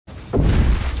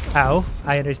Ow.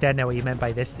 I understand now what you meant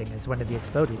by this thing is one of the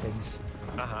exploding things.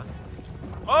 Uh-huh.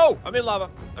 Oh, I'm in lava.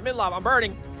 I'm in lava. I'm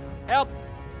burning. Help.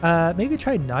 Maybe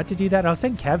try not to do that. I'll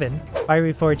send Kevin.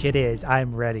 Fiery Forge it is.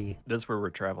 I'm ready. That's where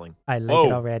we're traveling. I like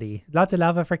it already. Lots of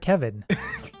lava for Kevin.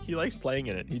 He likes playing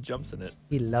in it. He jumps in it.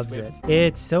 He loves it.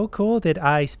 It's so cool that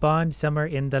I spawned somewhere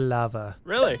in the lava.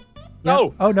 Really? Yeah.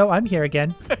 No. Oh, no, I'm here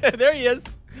again. There he is.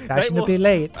 Fashionably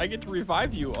late. I get to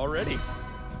revive you already.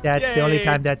 That's the only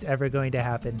time that's ever going to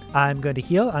happen. I'm going to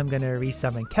heal, I'm going to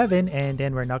resummon Kevin, and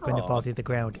then we're not going to fall through the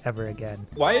ground ever again.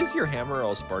 Why is your hammer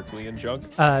all sparkly and junk?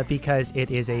 Because it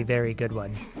is a very good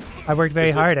one. I worked very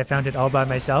hard. I found it all by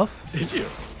myself. Did you?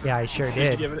 Yeah, I sure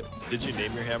did. Did you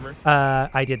name your hammer?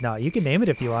 I did not. You can name it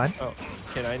if you want. Oh,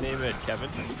 can I name it Kevin?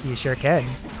 You sure can.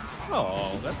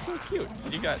 Oh, that's so cute.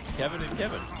 You got Kevin and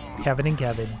Kevin. Kevin and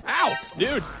Kevin. Ow,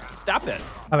 dude, stop that.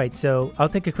 All right, so I'll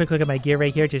take a quick look at my gear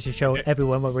right here just to show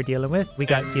everyone what we're dealing with. We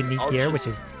got unique gear, which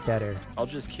is better. I'll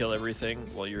just kill everything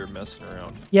while you're messing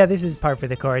around. Yeah, this is par for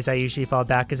the course. I usually fall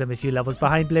back because I'm a few levels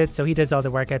behind Blitz, so he does all the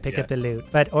work. I pick up the loot.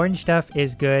 But orange stuff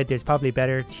is good. There's probably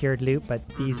better tiered loot, but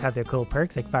these have their cool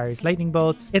perks like Fire's Lightning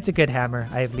Bolts. It's a good hammer.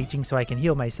 I have leeching so I can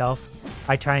heal myself.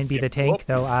 I try and be the tank,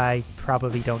 though I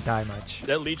probably don't die much.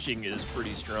 That leeching is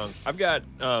pretty strong. I've got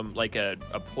like a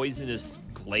poisonous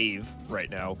glaive right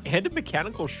now and a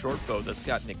mechanical short bow that's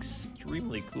got an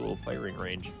extremely cool firing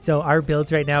range. So our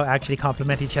builds right now actually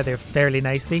complement each other fairly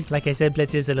nicely. Like I said,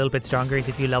 Blitz is a little bit stronger. He's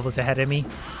a few levels ahead of me,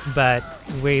 but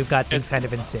we've got things kind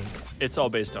of in sync. It's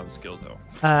all based on skill, though.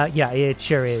 Yeah, it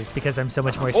sure is, because I'm so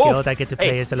much more skilled. I get to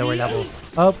play as a lower level.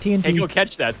 Oh, TNT. Hey, go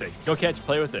catch that thing. Go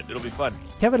play with it. It'll be fun.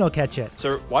 Kevin will catch it.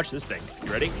 So watch this thing.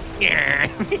 You ready? I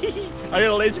got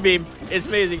a laser beam. It's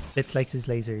amazing. Blitz likes his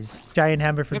lasers. Giant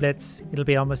hammer for Blitz. It'll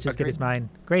be almost as good as mine.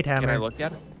 Great hammer. Can I look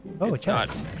at it? Oh, it's a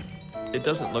chest. It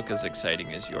doesn't look as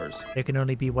exciting as yours. There can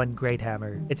only be one great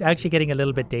hammer. It's actually getting a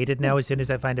little bit dated now. As soon as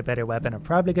I find a better weapon, I'm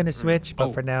probably going to switch,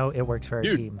 but for now, it works for our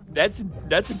team. That's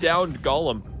a downed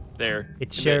golem there.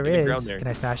 It sure is. Can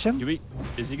I smash him?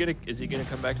 Is he gonna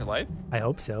come back to life? I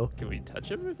hope so. Can we touch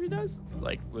him if he does?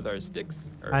 Like with our sticks?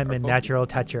 I'm a natural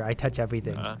toucher. I touch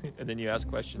everything. And then you ask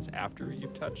questions after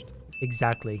you've touched.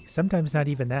 Exactly. Sometimes not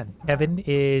even then. Kevin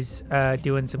is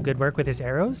doing some good work with his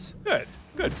arrows.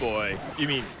 Good boy. You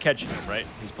mean catching him, right?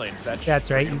 He's playing fetch. That's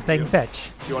right. He's playing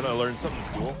fetch. Do you want to learn something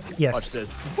cool? Yes. Watch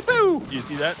this. Woo! Do you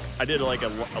see that? I did like a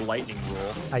lightning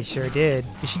roll. I sure did.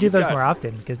 You should do those more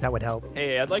often because that would help.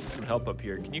 Hey, I'd like some help up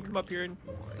here. Can you come up here and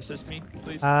assist me,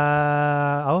 please?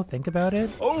 I'll think about it.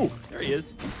 Oh, there he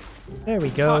is. There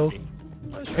we go.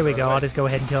 There we go. I'll just go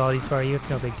ahead and kill all these for you. It's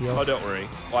no big deal. Oh, don't worry.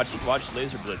 Watch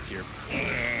Laser Blitz here.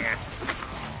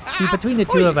 See, between the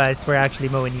two of us, we're actually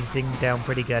mowing these things down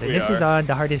pretty good. And this is on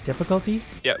the hardest difficulty.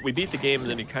 Yeah, we beat the game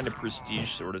in a kind of prestige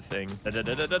sort of thing.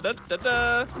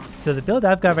 So the build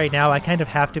I've got right now, I kind of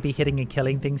have to be hitting and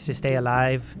killing things to stay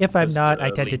alive. If I'm not, I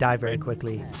tend to die very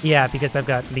quickly. Yeah, because I've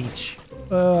got leech.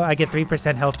 Oh, I get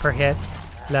 3% health per hit,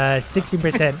 plus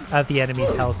 16% of the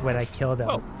enemy's health when I kill them.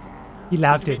 Oh. He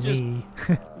laughed at me.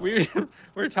 we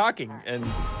were talking and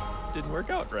didn't work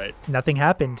out right. Nothing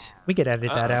happened. We could edit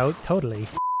that out, totally.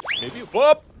 Maybe.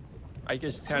 Whoop! I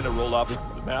just kind of rolled off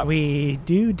the map. We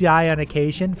do die on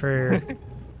occasion for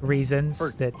reasons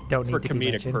that don't need to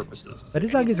be mentioned. For comedic purposes. But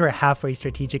as long as we're halfway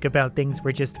strategic about things,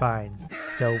 we're just fine.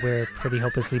 So we're pretty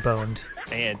hopelessly boned.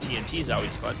 Man, TNT's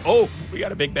always fun. Oh, we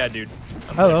got a big bad dude.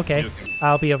 Okay.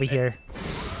 I'll be over here.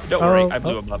 Don't worry, I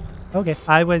blew him up. Okay.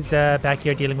 I was back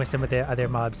here dealing with some of the other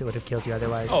mobs that would have killed you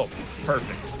otherwise. Oh,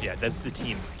 perfect. Yeah, that's the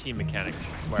team mechanics.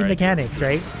 Team mechanics,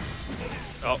 right?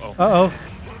 Uh-oh. Uh-oh.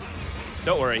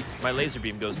 Don't worry, my laser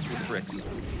beam goes through the bricks.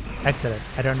 Excellent.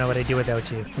 I don't know what I'd do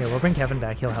without you. Here, we'll bring Kevin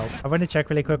back. He'll help. I want to check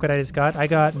really quick what I just got. I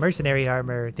got mercenary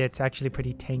armor that's actually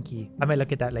pretty tanky. I might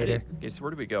look at that later. Okay, so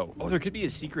where do we go? Oh, there could be a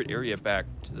secret area back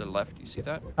to the left. You see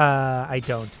that? I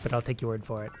don't, but I'll take your word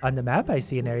for it. On the map, I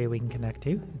see an area we can connect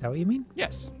to. Is that what you mean?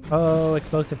 Yes. Oh,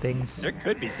 explosive things. There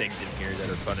could be things in here that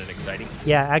are fun and exciting.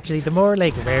 Yeah, actually, the more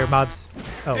like rare mobs.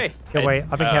 Oh, hey, don't worry.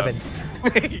 I'll bring Kevin.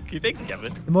 Thanks,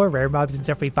 Kevin. The more rare mobs and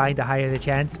stuff we find, the higher the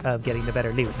chance of getting the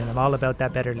better loot. And I'm all about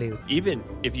that better loot. Even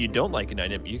if you don't like an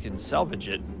item, you can salvage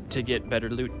it to get better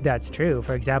loot. That's true.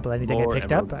 For example, anything I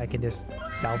picked up, I can just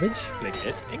salvage. Click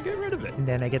it and get rid of it. And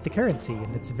then I get the currency,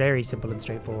 and it's very simple and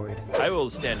straightforward. I will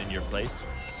stand in your place.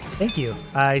 Thank you.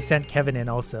 I sent Kevin in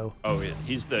also. Oh, yeah.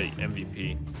 He's the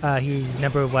MVP. He's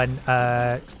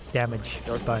 #1 damage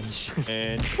sponge.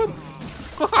 And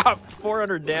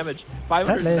 400 damage,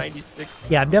 596.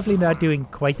 Yeah, I'm definitely not doing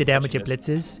quite the damage at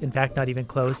Blitz's. In fact, not even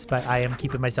close, but I am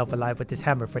keeping myself alive with this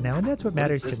hammer for now, and that's what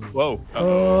matters to me. Whoa.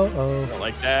 Uh-oh. Don't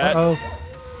like that. Uh-oh.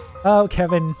 Oh,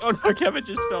 Kevin. Oh no, Kevin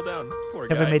just fell down. Poor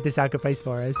Kevin guy. made the sacrifice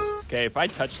for us. Okay, if I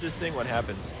touch this thing, what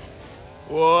happens?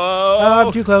 Whoa! Oh,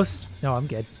 I'm too close. No, I'm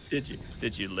good.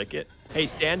 Did you lick it? Hey,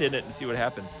 stand in it and see what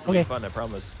happens. It'll Okay. be fun, I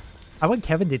promise. I want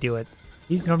Kevin to do it.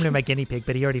 He's normally my guinea pig,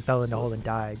 but he already fell in the hole and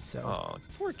died, so. Oh,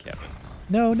 poor Kevin.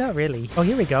 No, not really. Oh,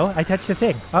 here we go. I touched the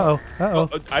thing. Uh-oh. Uh-oh.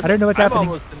 Oh, I don't know what's happening. I'm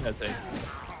almost in that thing.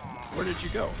 Where did you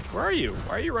go? Where are you?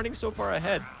 Why are you running so far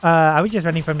ahead? I was just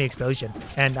running from the explosion,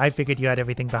 and I figured you had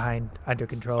everything under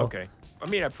control. Okay. I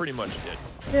mean, I pretty much did.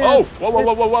 Yeah, Oh! Whoa, whoa,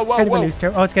 whoa, whoa, whoa, whoa, kind of a whoa. loose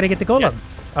turn. Oh, it's gonna get the golem. Yes.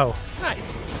 Oh, Nice.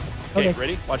 Okay, Okay.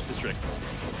 ready? Watch this trick.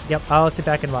 yep. I'll sit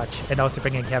back and watch, and also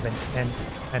bring in Kevin,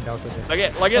 and also this. Look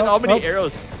at Oh, how many oh.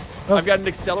 arrows. Oh. I've got an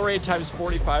accelerate times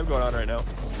 45 going on right now.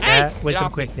 That Hey, with get some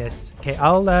off me. quickness. Okay,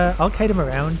 I'll kite him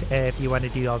around if you want to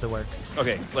do all the work.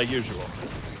 Okay, like usual.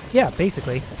 Yeah,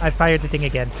 basically. I fired the thing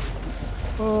again.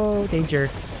 Oh, danger.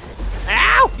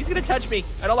 Ow! He's gonna touch me.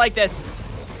 I don't like this.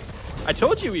 I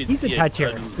told you He's a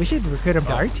toucher. We should recruit him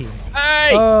to our team.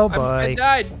 Hey! Oh, I boy.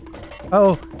 died.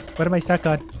 Oh, what am I stuck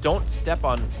on? Don't step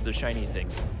on the shiny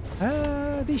things.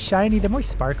 These shiny, they're more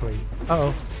sparkly.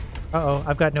 Uh-oh. Uh-oh,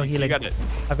 I've got no You healing. got it.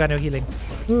 I've got no healing.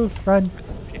 Ooh, run.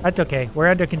 That's okay. We're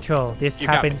under control. This You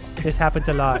got me. happens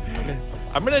a lot.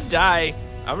 I'm gonna die.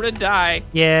 I'm gonna die.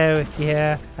 Yeah,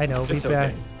 I know. It's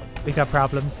okay. We've got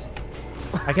problems.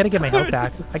 I gotta get my health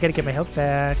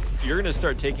back. You're gonna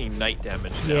start taking night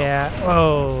damage now. Yeah.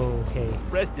 Oh, okay.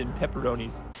 Rest in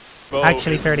pepperonis. Boom.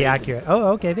 Actually, fairly accurate. Oh,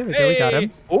 okay. There we go. We got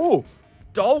him. Oh,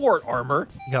 stalwart armor.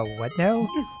 You got what now?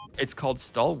 It's called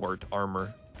stalwart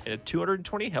armor. And a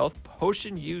 220 health,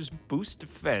 potion use boost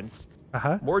defense,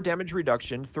 Uh-huh. more damage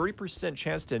reduction, 30%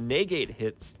 chance to negate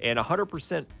hits, and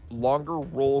 100% longer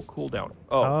roll cooldown.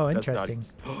 Oh, that's not- interesting.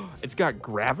 It's got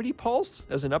gravity pulse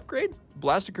as an upgrade.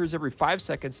 Blast occurs every 5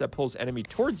 seconds that pulls enemy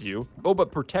towards you. Oh,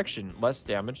 but protection, less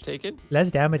damage taken.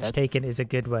 Less damage That- taken is a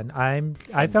good one. I I'm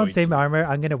found going same to- armor.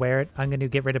 I'm gonna wear it. I'm gonna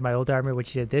get rid of my old armor,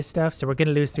 which did this stuff. So we're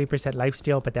gonna lose 3%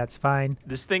 lifesteal, but that's fine.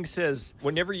 This thing says,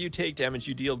 whenever you take damage,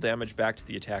 you deal damage back to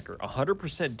the attacker.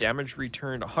 100% damage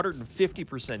return,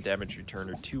 150% damage return,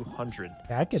 or 200.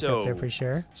 That gets up there for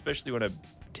sure. Especially when I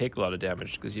take a lot of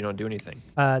damage because you don't do anything.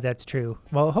 That's true.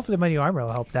 Well, hopefully my new armor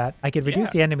will help that. I could reduce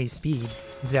Yeah. the enemy's speed.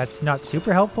 That's not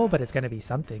super helpful, but it's gonna be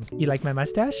something. You like my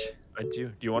mustache? I do.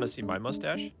 Do you want to see my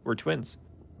mustache? We're twins.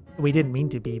 We didn't mean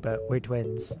to be, but we're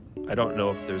twins. I don't know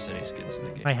if there's any skins in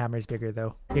the game. My hammer's bigger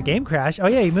though. Your game crashed? Oh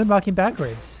yeah, you're moonwalking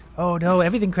backwards. Oh no,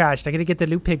 everything crashed. I gotta get the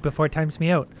loot pig before it times me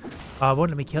out. Oh, it won't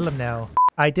let me kill him now.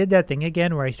 I did that thing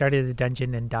again where I started the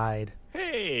dungeon and died.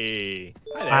 Hey!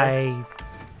 Hi there. I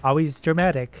always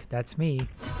dramatic. That's me.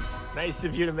 Nice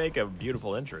of you to make a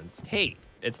beautiful entrance. Hey,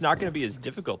 it's not going to be as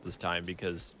difficult this time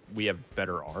because we have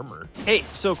better armor. Hey,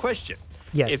 so question.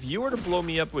 Yes. If you were to blow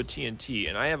me up with TNT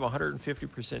and I have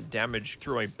 150% damage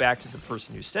throwing back to the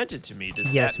person who sent it to me,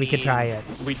 does Yes, that we could mean try it.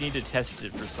 We need to test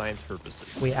it for science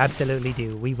purposes. We absolutely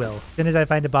do. We will. As soon as I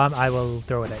find a bomb, I will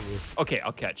throw it at you. Okay,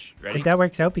 I'll catch. I Ready? think that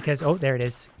works out because, oh, there it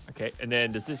is. Okay, and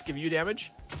then does this give you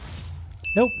damage?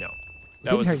 Nope. No. It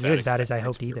didn't hurt you as bad as I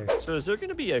hoped experience. either. So is there going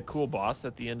to be a cool boss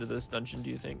at the end of this dungeon, do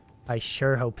you think? I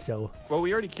sure hope so. Well,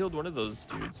 we already killed one of those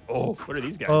dudes. Oh, what are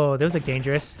these guys? Oh, those look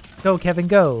dangerous. Go, Kevin,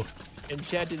 go.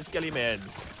 Enchanted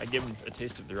skellimans. I give them a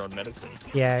taste of their own medicine.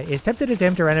 Yeah, as tempted as I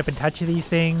am to run up and touch these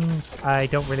things, I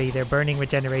don't really. They're burning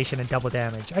regeneration and double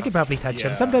damage. I could probably touch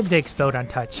them. Yeah. Sometimes they explode on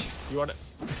touch. You want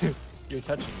to... You're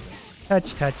touching me.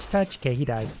 Touch, touch, touch. Okay, he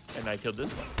died. And I killed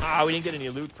this one. Ah, we didn't get any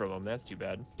loot from him. That's too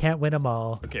bad. Can't win them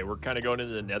all. Okay, we're kind of going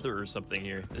into the nether or something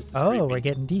here. This is Oh, creepy. we're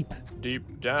getting deep.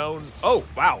 Deep down. Oh,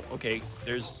 wow. Okay,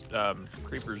 there's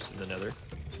creepers in the nether.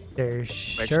 There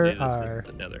Actually, sure this is are.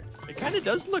 the nether. It kind of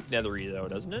does look nethery, though,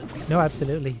 doesn't it? No,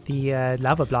 absolutely. The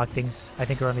lava block things, I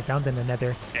think, are only found in the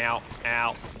nether. Ow,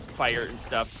 ow. Fire and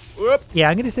stuff. Whoop. Yeah,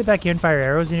 I'm going to sit back here and fire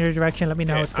arrows in your direction. Let me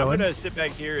know how Okay, it's I'm going. going to sit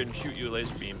back here and shoot you a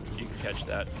laser beam. You can catch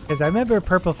that. Because I remember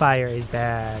purple fire is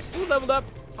bad. Ooh, leveled up.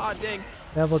 Ah, dang.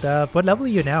 Leveled up. What level are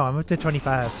you now? I'm up to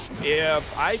 25.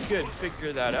 If I could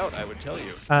figure that out, I would tell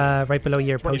you. Right below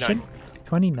your 29. potion?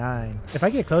 29. If I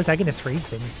get close, I can just freeze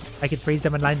things. I could freeze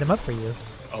them and line them up for you.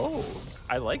 Oh,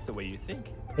 I like the way you think.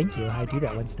 Thank you. I do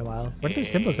that once in a while. What are those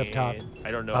symbols up top? And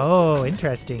I don't know. Oh,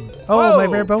 interesting. Oh, my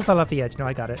Whoa! rare bow fell off the edge. No,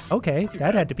 I got it. Okay,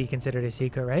 that had to be considered a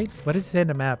secret, right? What does it say in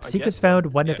the map? I Secrets guess so.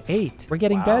 found 1 Yeah. of 8. We're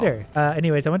getting Wow. better.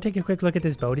 Anyways, I want to take a quick look at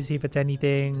this bow to see if it's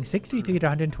anything. 63 to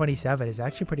 127 is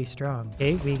actually pretty strong.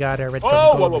 Okay, we got our redstone.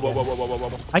 Oh, whoa, golem whoa, whoa, again. whoa, whoa, whoa,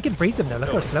 whoa. I can freeze him though.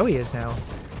 Look how slow he is now.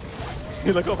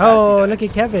 Look how fast Oh, he look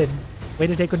at Kevin. Way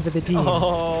to take one for the team.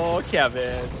 Oh,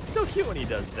 Kevin. So cute when he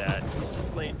does that. He's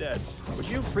just plain dead. Would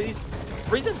you freeze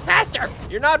him faster?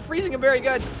 You're not freezing him very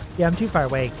good. Yeah, I'm too far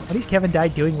away. At least Kevin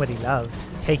died doing what he loved,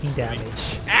 taking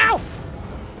damage. Ow!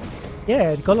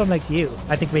 Yeah, Golem likes you.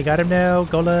 I think we got him now.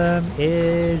 Golem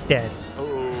is dead.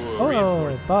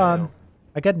 Oh, bomb.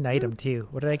 I got an item too.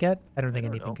 What did I get? I don't think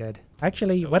anything good.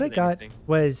 Actually, what I got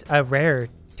was a rare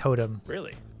totem.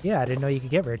 Really? Yeah, I didn't know you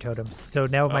could get rare totems. So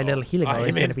now my little healing hour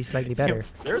is going to be slightly better.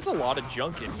 There's a lot of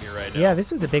junk in here right now. Yeah, this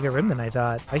was a bigger room than I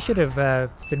thought. I should have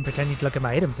been pretending to look at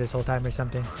my items this whole time or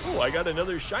something. Oh, I got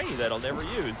another shiny that I'll never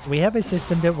use. We have a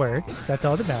system that works. That's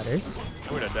all that matters. I'm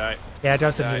going to die. Yeah, I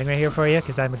dropped some healing right here for you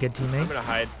because I'm a good teammate. I'm going to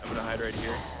hide. I'm going to hide right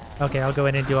here. Okay, I'll go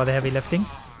in and do all the heavy lifting.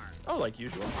 Oh, like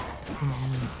usual.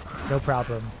 No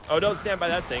problem. Oh, don't stand by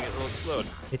that thing. It will explode.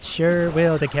 It sure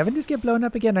will. Did Kevin just get blown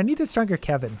up again? I need a stronger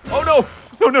Kevin. Oh, no.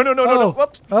 No.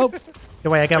 Whoops. Oh,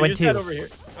 don't worry. I got one too. Over here.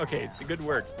 Okay, good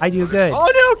work. I do good.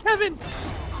 Oh, no, Kevin.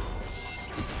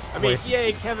 I mean,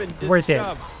 yay, Kevin did worth his it.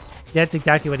 job. That's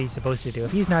exactly what he's supposed to do.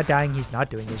 If he's not dying, he's not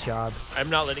doing his job. I'm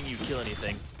not letting you kill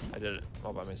anything. I did it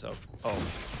all by myself. Oh,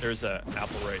 there's a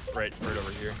apple right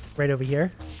over here. Right over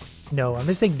here? No, I'm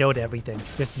just saying no to everything.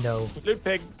 Just no. Loot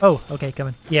pig. Oh, okay,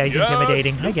 coming. Yeah, he's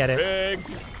intimidating. I get it.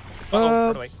 Pig.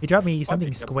 Oh, he dropped me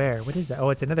something square. What is that? Oh,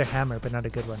 it's another hammer, but not a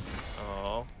good one.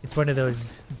 Oh. It's one of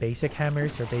those basic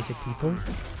hammers for basic people.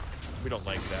 We don't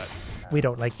like that. We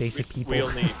don't like basic people.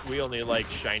 We only like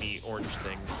shiny orange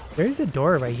things. There's a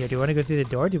door right here. Do you want to go through the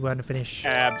door? Or do you want to finish?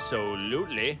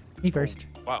 Absolutely. Me first.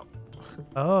 Oh, wow.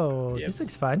 Oh, this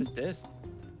looks fun. What is this?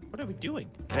 What are we doing?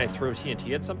 Can I throw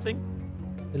TNT at something?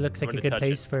 It looks like a good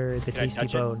place for the tasty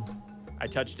bone. I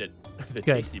touched it. The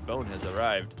Good. tasty bone has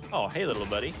arrived. Oh, hey, little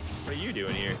buddy. What are you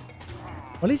doing here?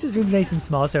 Well, at least this room's nice and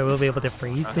small, so we'll be able to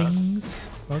freeze things,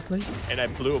 mostly. And I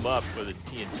blew him up with a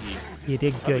TNT. You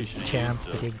did good, champ.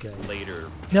 You did good. Later.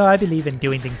 No, I believe in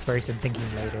doing things first and thinking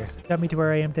later. Got me to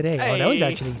where I am today. Hey. Oh, that was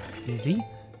actually easy.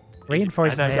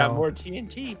 Reinforced mail. And I got more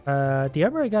TNT. The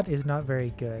armor I got is not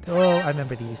very good. Oh, I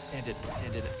remember these. Stand it.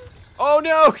 Oh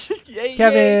no! Yay,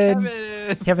 Kevin!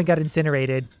 Kevin! Kevin got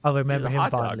incinerated. I'll remember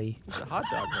him fondly. He's a hot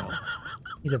dog now.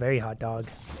 He's a very hot dog.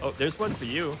 Oh, there's one for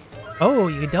you. Oh,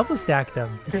 you can double stack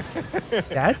them.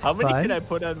 That's How many fun. can I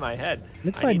put on my head?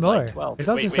 Let's find more. Like 12. There's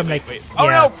also some wait. Yeah. Oh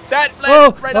no! That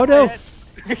landed right on my head.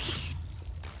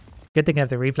 Good thing I have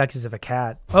the reflexes of a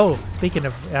cat. Oh, speaking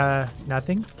of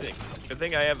nothing. Good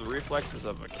thing I have the reflexes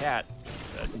of a cat.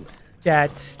 Said.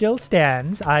 That still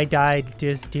stands. I died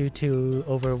just due to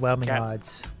overwhelming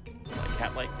odds. Like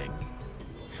cat-like things.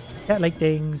 Cat-like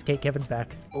things. Kate Kevin's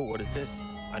back. Oh, what is this?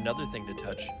 Another thing to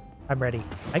touch. I'm ready.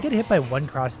 I get hit by one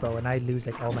crossbow and I lose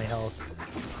like all my health.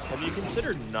 Have you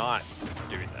considered not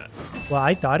doing that? Well,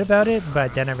 I thought about it,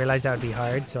 but then I realized that would be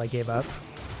hard, so I gave up.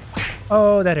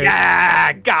 Oh, that hurt.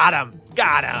 Yeah, got him.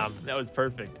 That was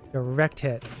perfect. Direct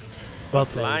hit. Well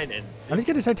played. I'm just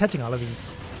gonna start touching all of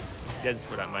these. That's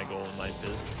what my goal in life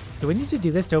is. Do we need to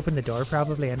do this to open the door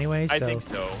probably anyway? I think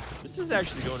so. This is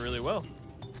actually going really well.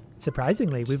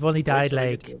 Surprisingly, we've only died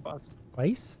like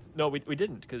twice? No, we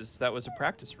didn't, because that was a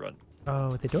practice run.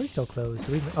 Oh, the door's still closed.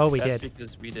 We did. That's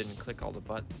because we didn't click all the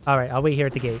buttons. All right, I'll wait here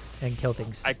at the gate and kill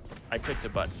things. I clicked a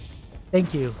button.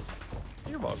 Thank you.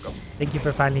 You're welcome. Thank you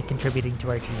for finally contributing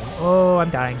to our team. Oh, I'm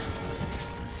dying.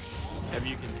 Have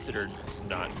you considered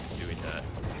not doing that?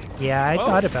 Yeah, I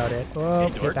thought about it. Oh,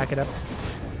 hey, okay, back it up.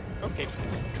 Okay.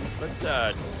 Let's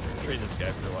train this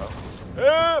guy for a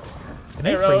while. Can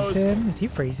I freeze him? Is he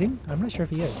freezing? I'm not sure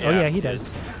if he is. Oh yeah, he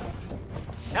does.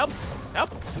 Help!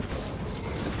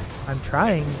 I'm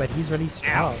trying, but he's really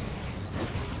strong.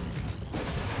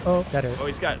 Oh, that hurt. Oh,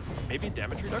 he's got maybe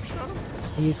damage reduction on him?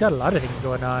 He's got a lot of things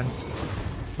going on.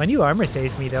 My new armor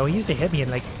saves me though. He used to hit me and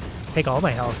like take all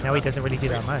my health. Now he doesn't really do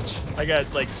that much. I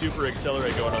got like super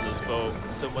accelerate going on this bow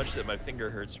so much that my finger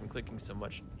hurts from clicking so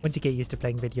much. Once you get used to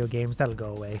playing video games, that'll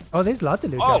go away. Oh, there's lots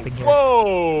of loot dropping here.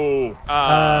 Whoa!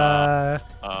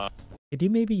 Could you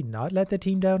maybe not let the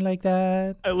team down like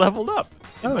that? I leveled up.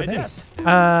 Oh, nice.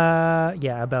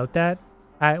 Yeah, about that.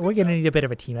 We're gonna need a bit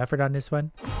of a team effort on this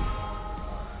one.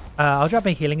 I'll drop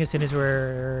my healing as soon as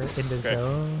we're in the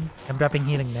zone. I'm dropping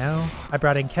healing now. I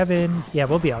brought in Kevin. Yeah,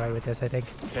 we'll be all right with this, I think.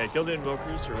 Okay, kill the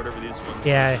invokers or whatever these ones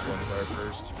are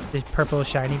first. The purple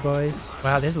shiny boys.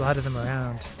 Wow, there's a lot of them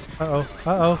around.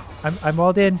 I'm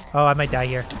walled in. Oh, I might die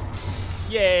here.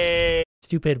 Yay!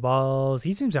 Stupid walls.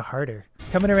 These rooms are harder.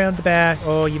 Coming around the back.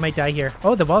 Oh, you might die here.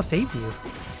 Oh, the wall saved you.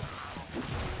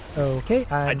 Okay,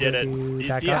 I did it. do You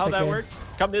back see how off that again. works?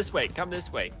 Come this way. Come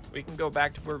this way. We can go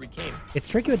back to where we came. It's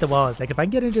tricky with the walls. Like if I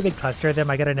can get into a big cluster of them,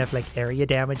 I got enough like area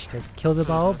damage to kill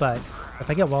them all. But if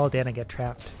I get walled in, I get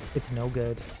trapped. It's no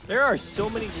good. There are so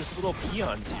many just little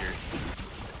peons here.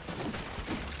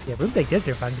 Yeah, rooms like this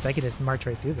are fun because I can just march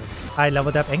right through them. I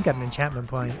leveled up and got an enchantment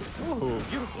point. Oh,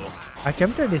 beautiful. Actually,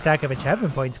 I'm starting to stack up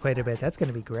enchantment points quite a bit. That's going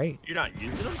to be great. You're not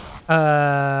using them?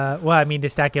 Well, I mean to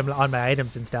stack them on my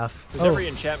items and stuff. Because every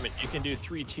enchantment, you can do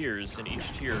 3 tiers, and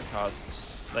each tier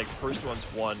costs, like, the first one's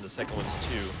 1, the second one's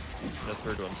 2, and the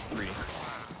third one's 3.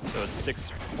 So it's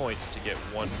 6 points to get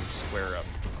 1 square up.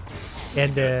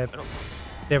 And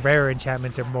the rarer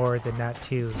enchantments are more than that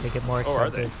too. They get more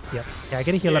expensive. Yep. Yeah, I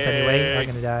gotta heal up anyway. I'm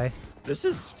gonna die. This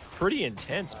is pretty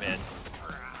intense, man.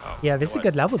 Oh, yeah, this is a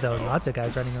good level though. Lots of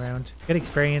guys running around. Good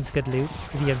experience, good loot.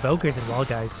 The invokers and wall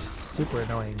guys, super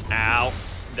annoying. Ow.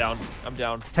 I'm down. I'm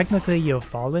down. Technically, you've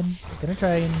fallen. Gonna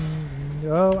try and...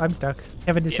 Oh, I'm stuck.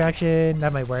 Have a distraction.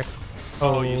 That might work.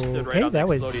 Oh, you stood right on the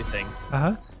exploding thing.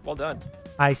 Uh-huh. Well done.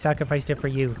 I sacrificed it for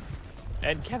you.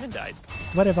 And Kevin died. It's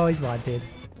what I've always wanted.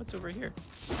 What's over here?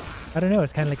 I don't know.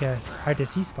 It's kind of like a hard to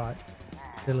see spot.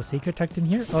 Little secret tucked in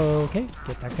here. Oh, okay.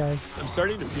 Get that guy. I'm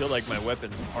starting to feel like my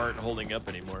weapons aren't holding up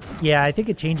anymore. Yeah, I think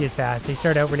it changes fast. They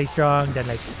start out really strong, then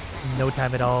like no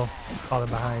time at all, falling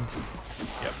behind.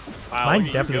 Yep. Wow,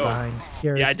 mine's definitely behind.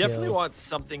 Yeah, I definitely want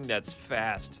something that's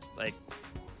fast, like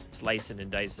slicing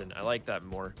and dicing. I like that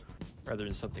more rather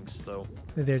than something slow.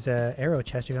 There's a arrow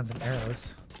chest. You got some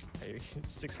arrows.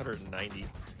 690.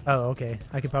 Oh, okay.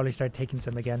 I could probably start taking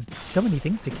some again. So many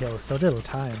things to kill, so little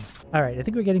time. All right, I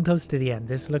think we're getting close to the end.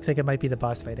 This looks like it might be the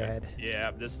boss fight ahead.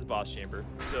 Yeah, this is the boss chamber.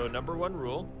 So number 1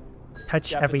 rule: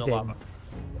 touch everything.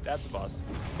 That's a boss.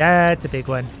 That's a big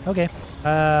one. Okay.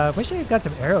 Wish I had got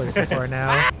some arrows before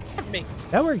now. Me.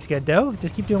 That works good though.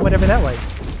 Just keep doing whatever that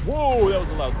was. Whoa, that was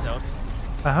a loud sound.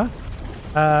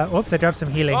 Oops, I dropped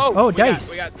some healing. Oh,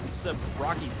 dice. We got some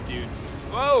rocky dudes.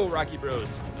 Whoa, rocky bros.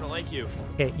 I don't like you.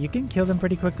 Okay, you can kill them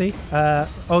pretty quickly.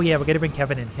 Oh yeah, we're gonna bring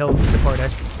Kevin in. He'll support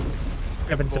us.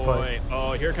 Kevin support.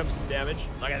 Oh, here comes some damage.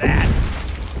 Look at that.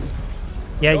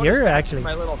 Yeah, you're actually.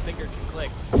 My little finger can click.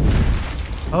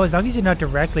 Oh, as long as you're not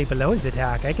directly below his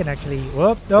attack, I can actually.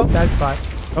 Whoop! Oh, bad spot.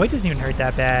 Oh, it doesn't even hurt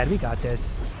that bad. We got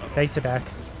this. Okay. Dice are back.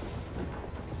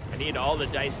 I need all the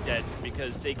dice dead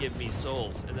because they give me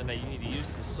souls, and then I need to use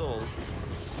the souls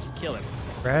to kill him.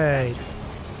 Right.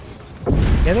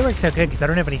 Yeah, that works out good because I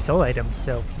don't have any soul items,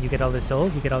 so you get all the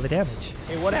souls, you get all the damage.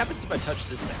 Hey, what happens if I touch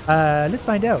this thing? Let's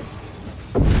find out.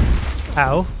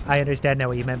 Ow. I understand now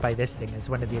what you meant by this thing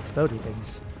as one of the exploding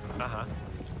things. Uh-huh.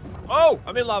 Oh,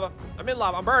 I'm in lava. I'm in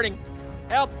lava. I'm burning.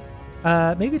 Help.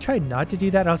 Maybe try not to do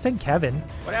that. I'll send Kevin.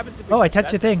 What happens if we I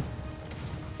touched the thing.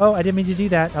 Oh, I didn't mean to do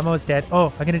that. I'm almost dead.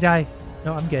 Oh, I'm gonna die.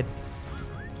 No, I'm good.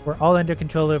 We're all under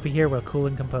control over here. We're cool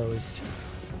and composed.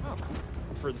 Oh,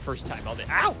 for the first time all day.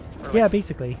 Ow! Yeah,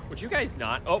 basically. Would you guys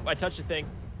not? Oh, I touched the thing.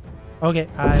 Okay,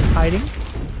 I'm hiding.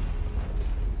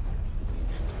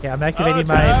 Yeah, I'm activating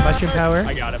my mushroom power.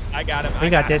 I got him. I got him.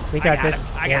 We got this. We got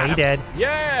this. Yeah, he did.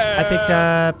 Yeah! I picked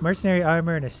up mercenary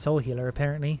armor and a soul healer,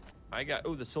 apparently.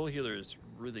 Oh, the soul healer is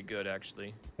really good,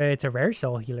 actually. It's a rare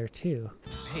soul healer, too.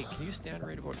 Hey, can you stand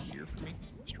right about here for me?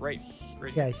 Just right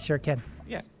Yeah, I sure can.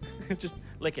 Yeah, just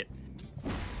lick it.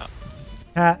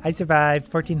 I survived.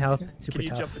 14 health. Super Can you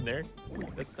tough. jump in there?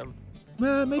 That's some.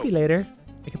 Maybe later.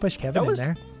 I can push Kevin in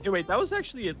there. Hey, wait, that was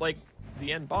actually like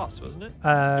the end boss, wasn't it?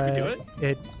 Did we do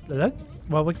it? Look.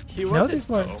 Well, there's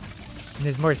more.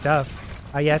 There's more stuff.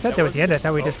 Yeah, I thought that was the end. I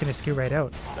thought we were just gonna skew right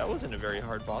out. That wasn't a very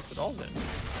hard boss at all, then.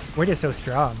 We're just so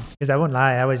strong. Because I won't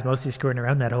lie, I was mostly screwing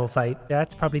around that whole fight.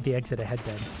 That's probably the exit ahead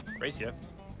then. Race ya.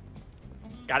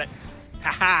 Got it.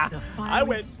 Haha! I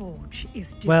win. Forge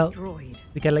is well, destroyed.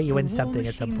 we gotta let you win something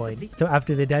at some point. So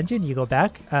after the dungeon, you go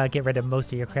back, get rid of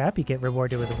most of your crap. You get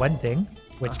rewarded with one thing,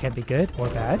 which can be good or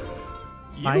bad.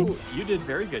 You did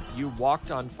very good. You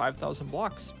walked on 5,000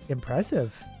 blocks.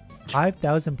 Impressive.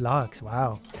 5,000 blocks.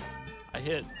 Wow. I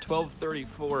hit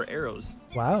 1234 arrows.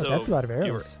 Wow, so that's a lot of you were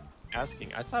arrows.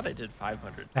 asking. I thought I did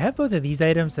 500. I have both of these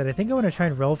items, but I think I want to try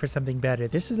and roll for something better.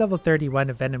 This is level 31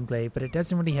 of Venom Glaive, but it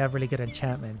doesn't really have really good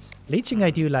enchantments. Leeching I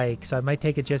do like, so I might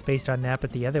take it just based on that,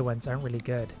 but the other ones aren't really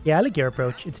good. Yeah, I like your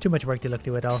approach. It's too much work to look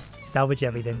through it all. Salvage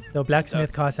everything. Though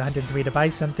Blacksmith costs 103 to buy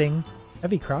something.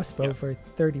 Heavy crossbow for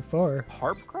 34.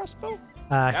 Harp crossbow?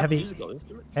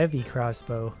 Heavy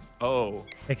crossbow. Oh.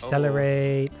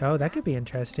 Accelerate. Oh, that could be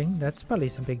interesting. That's probably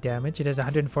some big damage. It has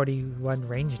 141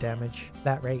 range damage.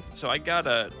 That rate. So I got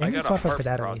a swap harp up for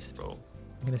that at least. crossbow.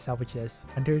 I'm gonna salvage this.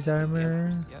 Hunter's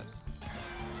armor. Yes.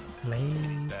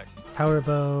 Blade. Back. Power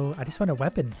bow. I just want a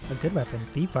weapon, a good weapon.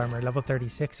 Thief armor, level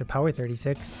 36 or power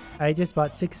 36. I just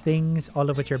bought 6 things, all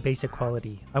of which are basic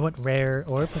quality. I want rare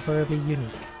or preferably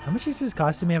unique. How much is this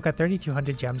costing me? I've got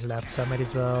 3,200 gems left, so I might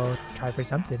as well try for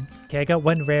something. Okay, I got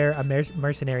 1 rare, a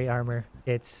mercenary armor.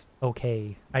 It's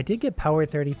okay. I did get power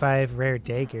 35 rare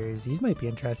daggers. These might be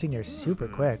interesting. They're super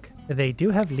quick. They do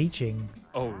have leeching.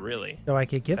 Oh, really? So I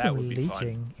could give That them would be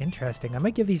leeching. fun. Interesting. I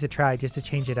might give these a try just to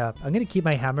change it up. I'm going to keep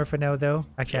my hammer for now, though.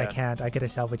 Actually, I Yeah. can't. I got to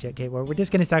salvage it. Okay, well, we're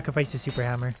just going to sacrifice the super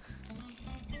hammer.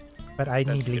 But I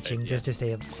That's need a good leeching idea. just to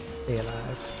stay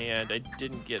alive. And I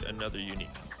didn't get another unique.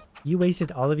 You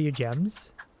wasted all of your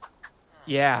gems?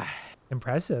 Yeah.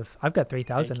 Impressive. I've got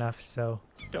 3,000 Thank you. left, so...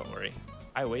 Don't worry.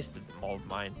 I wasted all of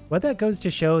mine. Well, that goes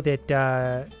to show that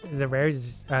the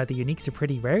rares, the uniques are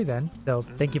pretty rare then. So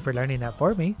thank you for learning that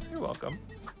for me. You're welcome.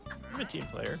 I'm a team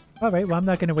player. All right, well, I'm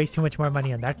not going to waste too much more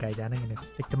money on that guy then. I'm going to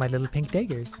stick to my little pink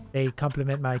daggers. They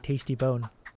complement my tasty bone.